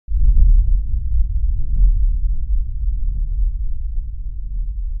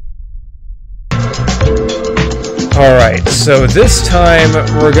Alright, so this time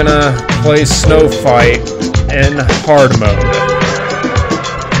we're gonna play Snowfight in hard mode.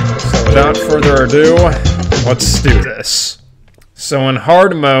 So without further ado, let's do this. So in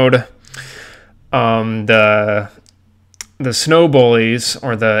hard mode, the snow bullies,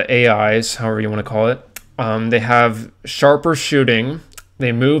 or the AIs, however you want to call it, they have sharper shooting,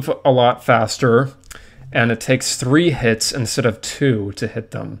 they move a lot faster, and it takes 3 hits instead of 2 to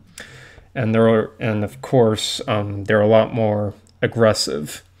hit them. And of course, they're a lot more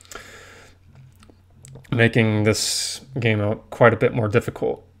aggressive, making this game out quite a bit more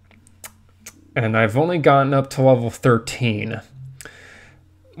difficult. And I've only gotten up to level 13,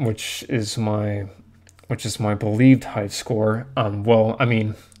 which is my believed high score. Well, I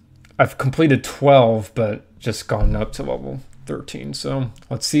mean, I've completed 12, but just gotten up to level 13. So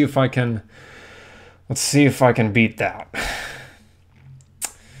let's see if I can beat that.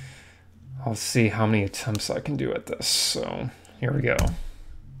 I'll see how many attempts I can do at this. So here we go.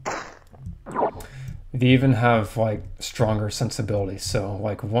 They even have like stronger sensibility. So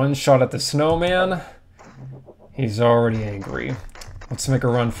like one shot at the snowman, he's already angry. Let's make a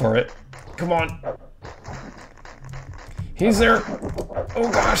run for it. Come on. He's there. Oh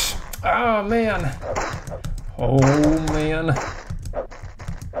gosh. Oh man. Oh man.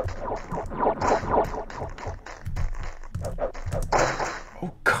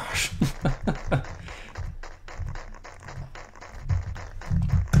 Oh gosh.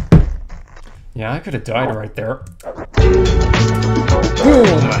 Yeah, I could have died right there.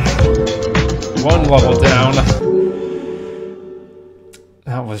 Boom! 1 level down.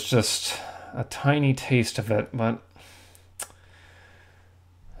 That was just a tiny taste of it, but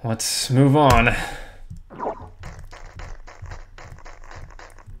let's move on.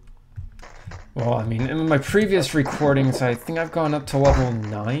 Well, I mean, in my previous recordings, I think I've gone up to level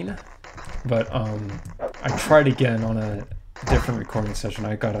 9, but I tried again on a different recording session.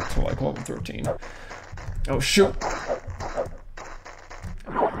 I got up to like level 13. Oh shoot!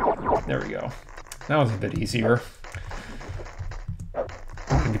 There we go. That was a bit easier.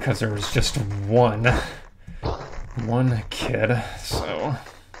 Because there was just one kid, so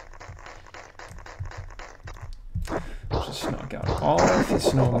just knock out all of the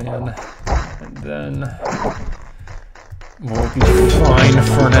snowman, and then we'll be fine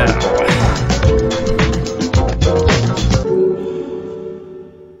for now.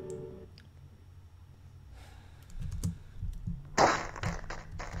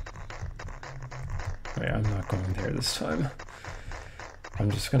 Wait, I'm not going there this time. I'm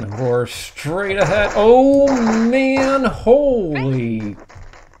just gonna roar straight ahead. Oh man, holy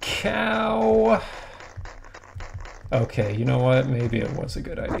cow. Okay, you know what? Maybe it was a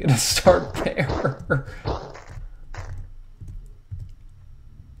good idea to start there.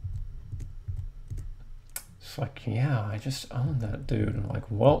 It's like, yeah, I just owned that dude. I'm like,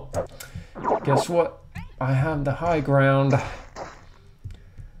 well, guess what? I have the high ground.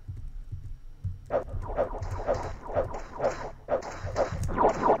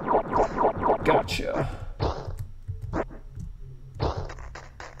 Gotcha.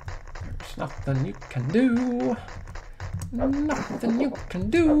 There's nothing you can do. Nothing you can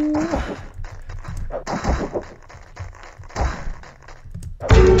do.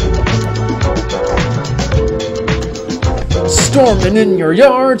 Storming in your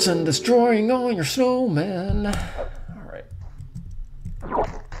yards and destroying all your snowmen. Alright.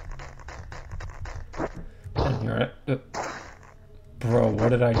 And you're at... Bro, what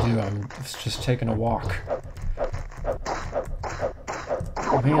did I do? I'm just taking a walk.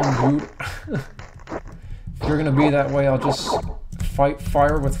 Man, dude. If you're gonna be that way, I'll just fight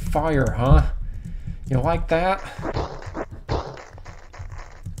fire with fire, huh? You like that?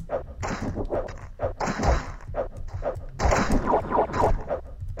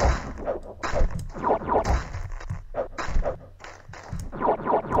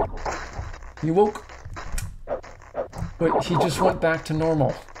 You woke? But he just went back to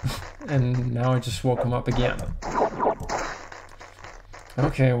normal. And now I just woke him up again.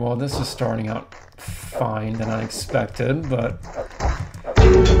 Okay, well this is starting out fine than I expected, but...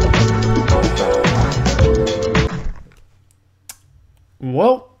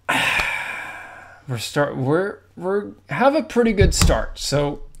 Well, we have a pretty good start,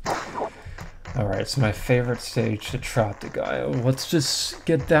 so... Alright, it's my favorite stage to trap the guy. Let's just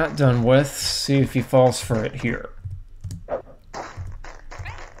get that done with, see if he falls for it here.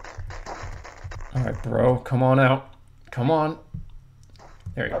 Alright, bro, come on out. Come on.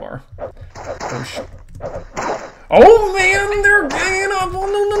 There you are. Oh, shit. Oh, man, they're ganging up. Oh,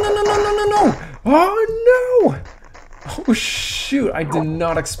 no. Oh, no. Oh, shoot. I did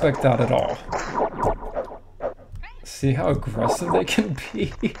not expect that at all. See how aggressive they can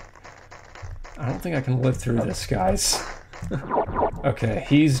be? I don't think I can live through this, guys. Okay,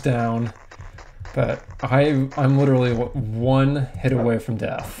 he's down. But I'm literally one hit away from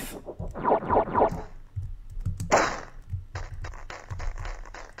death.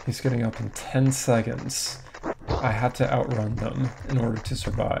 He's getting up in 10 seconds. I had to outrun them in order to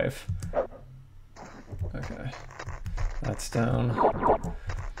survive. Okay. That's down.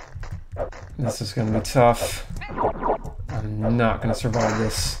 This is gonna be tough. I'm not gonna survive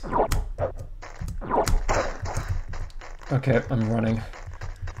this. Okay, I'm running.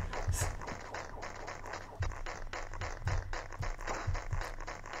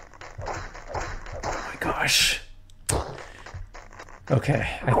 Oh my gosh.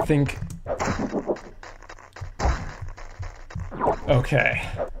 Okay, I think... Okay.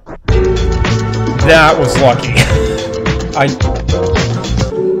 That was lucky.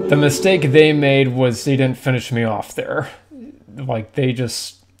 The mistake they made was they didn't finish me off there. Like, they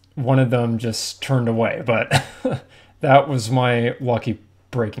just... One of them just turned away, but that was my lucky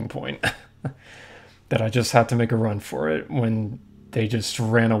breaking point. That I just had to make a run for it when they just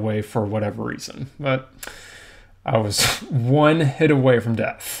ran away for whatever reason. But I was one hit away from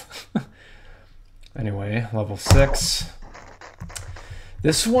death. Anyway, level 6.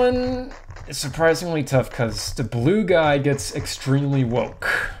 This one is surprisingly tough because the blue guy gets extremely woke.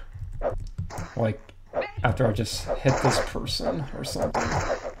 Like, after I just hit this person or something.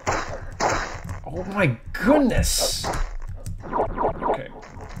 Oh my goodness! Okay.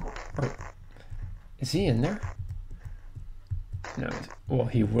 Is he in there? No. Well,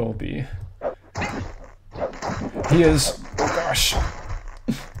 he will be. He is. Oh gosh.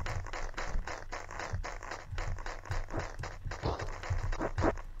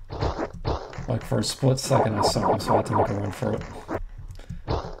 Like, for a split second I saw him, so I had to make a run for it.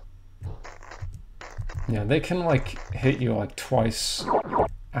 Yeah, they can, like, hit you, like, twice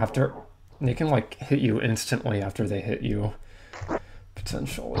after... They can, like, hit you instantly after they hit you.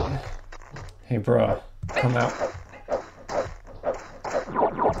 Potentially. Hey, bruh. Come out.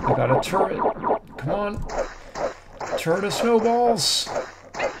 I got a turret. Come on. Turret of snowballs.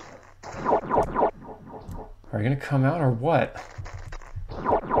 Are you gonna come out or what?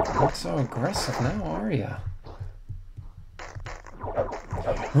 Not so aggressive now, are ya?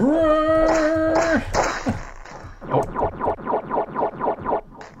 Oh.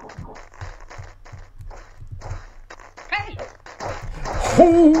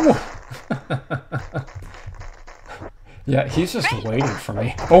 Oh. Yeah, he's just waiting for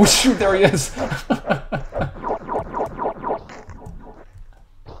me. Oh shoot, there he is!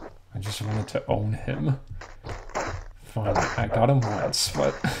 I just wanted to own him. Fine, I got him once,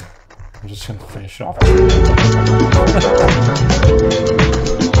 but I'm just gonna finish it off.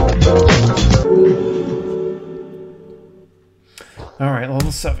 Alright,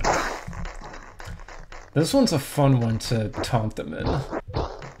 level 7. This one's a fun one to taunt them in,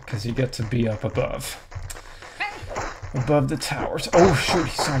 because you get to be up above. Above the towers. Oh shoot,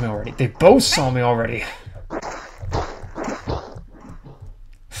 he saw me already. They both saw me already.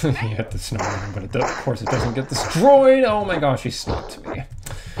 He hit the snowman, but of course it doesn't get destroyed. Oh my gosh, he sniped me.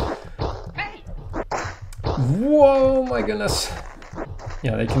 Whoa, my goodness.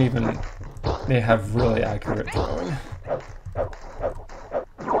 Yeah, they can even... They have really accurate throwing.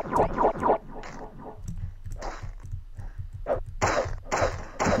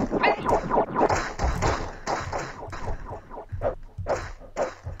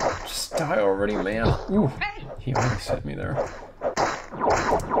 Just die already, man. Ooh, he almost hit me there.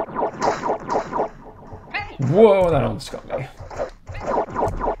 Whoa, that almost got me.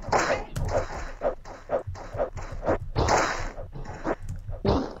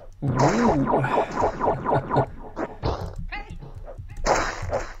 Ooh.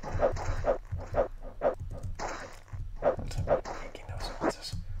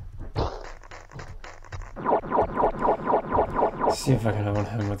 Let's see if I can own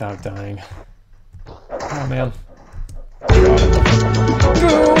him without dying. Oh man. Boom!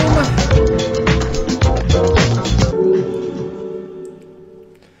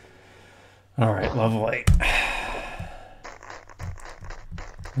 Alright, level 8.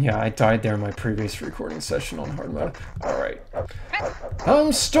 Yeah, I died there in my previous recording session on hard mode. Alright.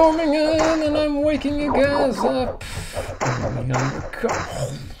 I'm storming in and I'm waking you guys up. Oh man,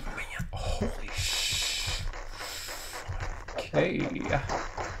 holy sh... Okay.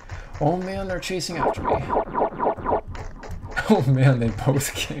 Oh man, they're chasing after me. Oh man, they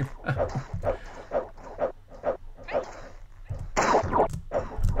both came out.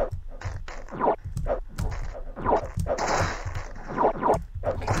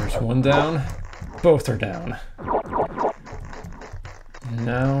 One down. Both are down.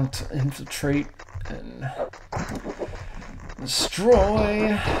 Now to infiltrate and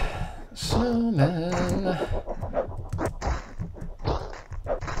destroy snowmen.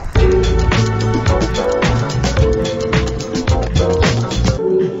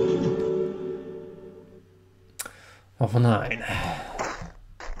 Level 9.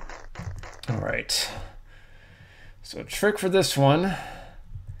 Alright. So a trick for this one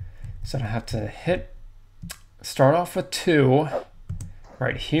is that I have to start off with 2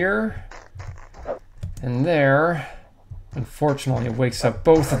 right here and there. Unfortunately, it wakes up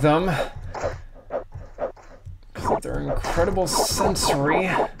both of them because they're incredible sensory.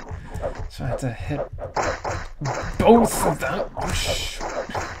 So I have to hit both of them.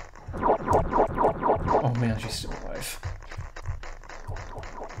 Oh man, she's still alive.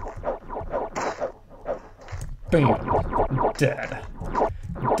 Bam. Dead.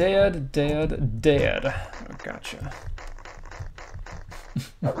 Dead, dead, dead. Oh, gotcha.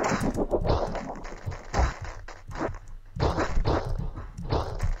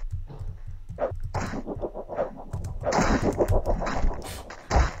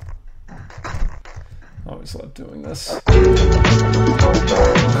 Always love doing this.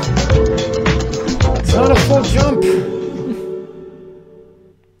 It's not a full jump.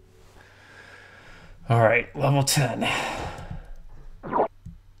 All right, level 10.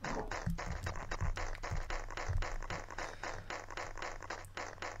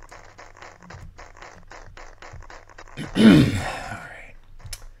 Alright.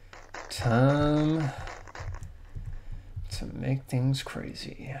 Time to make things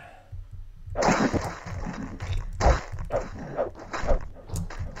crazy.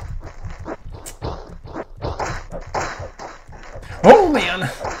 Oh man!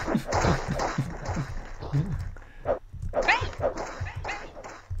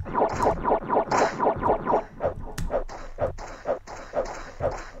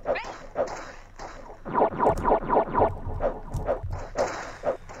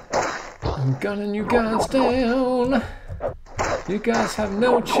 I'm gunning you guys down. You guys have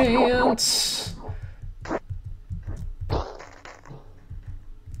no chance.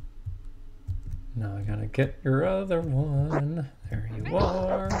 Now I gotta get your other one. There you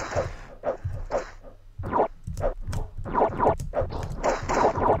are.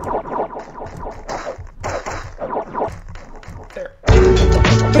 There.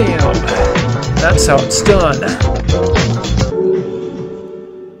 Bam! That's how it's done.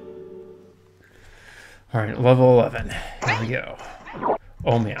 Alright, level 11. Here we go.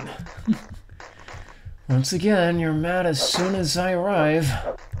 Oh man. Once again, you're mad as soon as I arrive.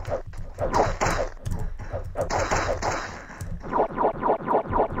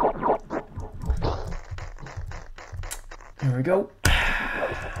 Here we go.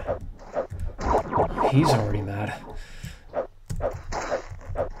 He's already mad.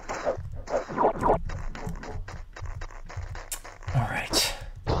 Alright.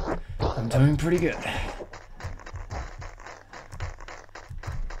 I'm doing pretty good.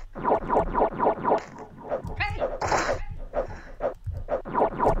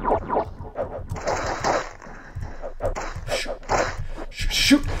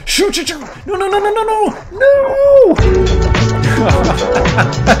 Shoot! No! No!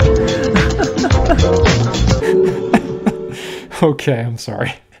 Okay, I'm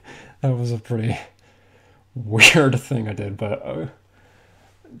sorry. That was a pretty weird thing I did, but I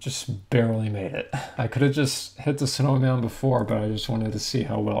just barely made it. I could have just hit the snowman before, but I just wanted to see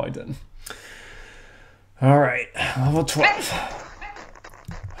how well I did. Alright, level 12.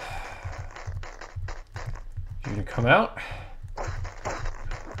 You gonna come out?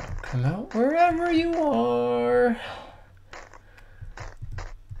 Come out wherever you are.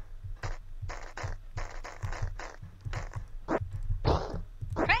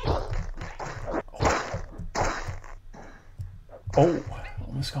 Oh,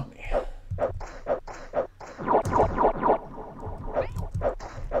 almost got me.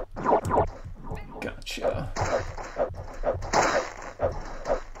 Gotcha.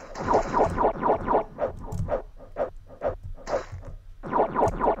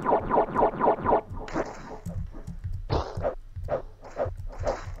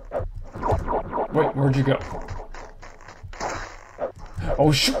 Wait, where'd you go?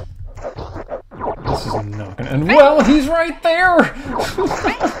 Oh, shoot! This is not gonna end well. He's right there!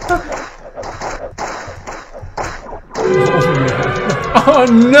 Oh,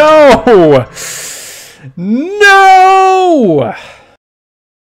 no! No!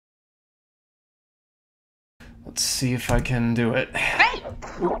 Let's see if I can do it.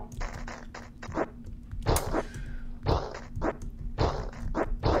 Ooh.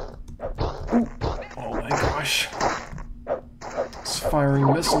 Ooh. Oh my gosh. It's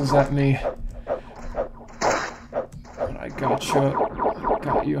firing missiles at me. But I got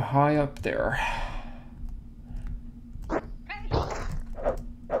you high up there.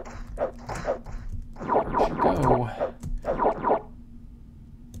 Where'd you go?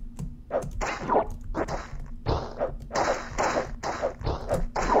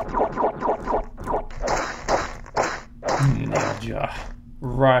 Nailed ya.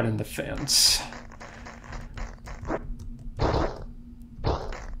 Right in the fence.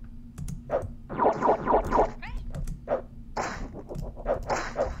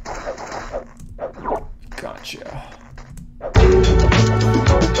 Gotcha.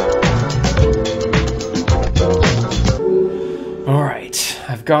 Alright,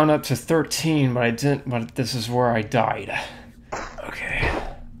 I've gone up to 13, but this is where I died. Okay.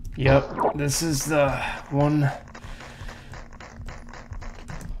 Yep, this is the one.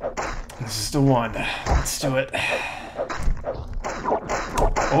 This is the one. Let's do it.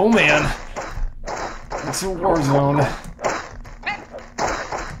 Oh man. It's a war zone.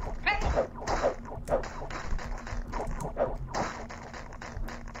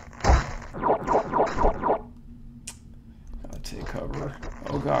 Gotta take cover.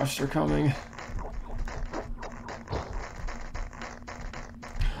 Oh gosh, they're coming.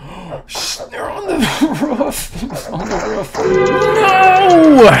 They're on the roof. On the roof.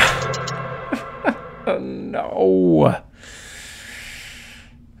 No! No. No! No!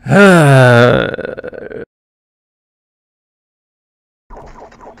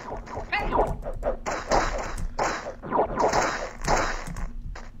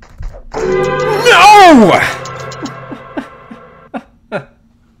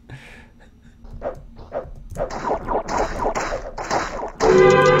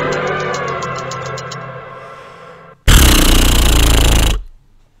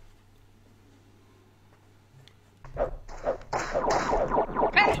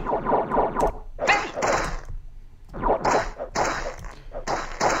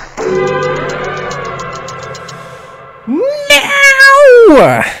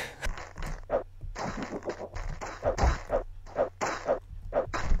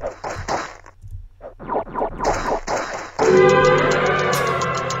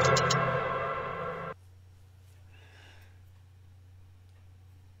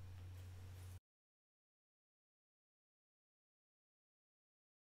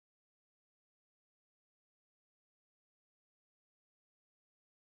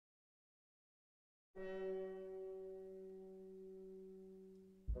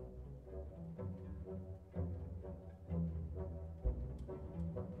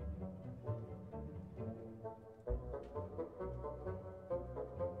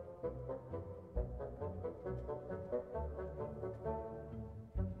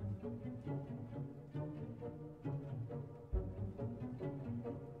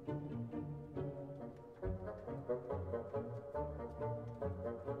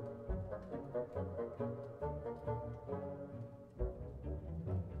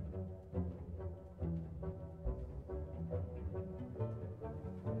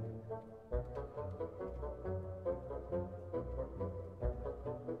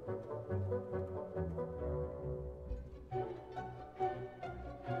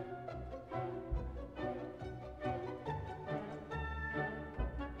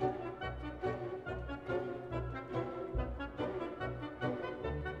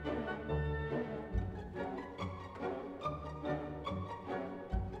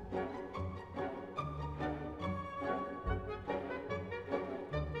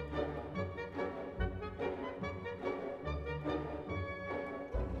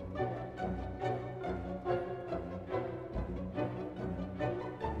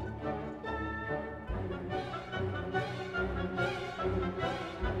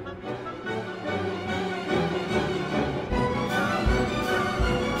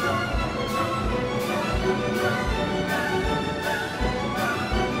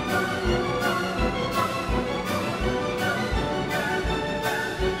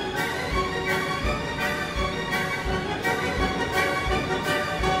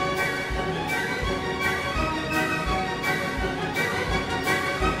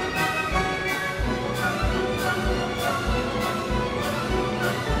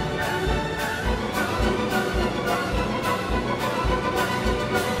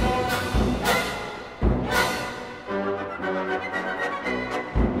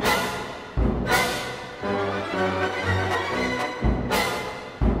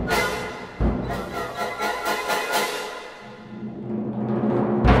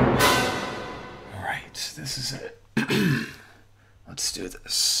 This is it. Let's do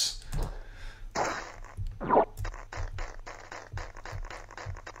this.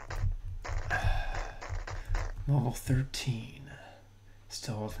 13.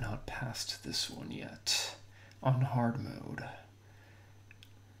 Still have not passed this one yet. On hard mode.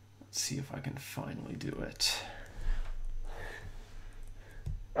 Let's see if I can finally do it.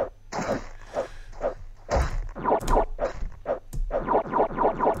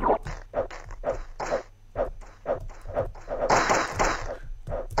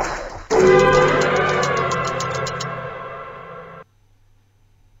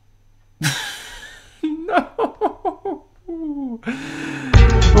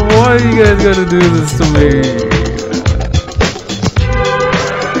 Why are you guys gonna do this to me?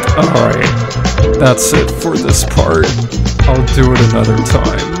 Alright, that's it for this part. I'll do it another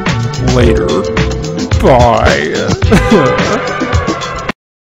time. Later. Bye.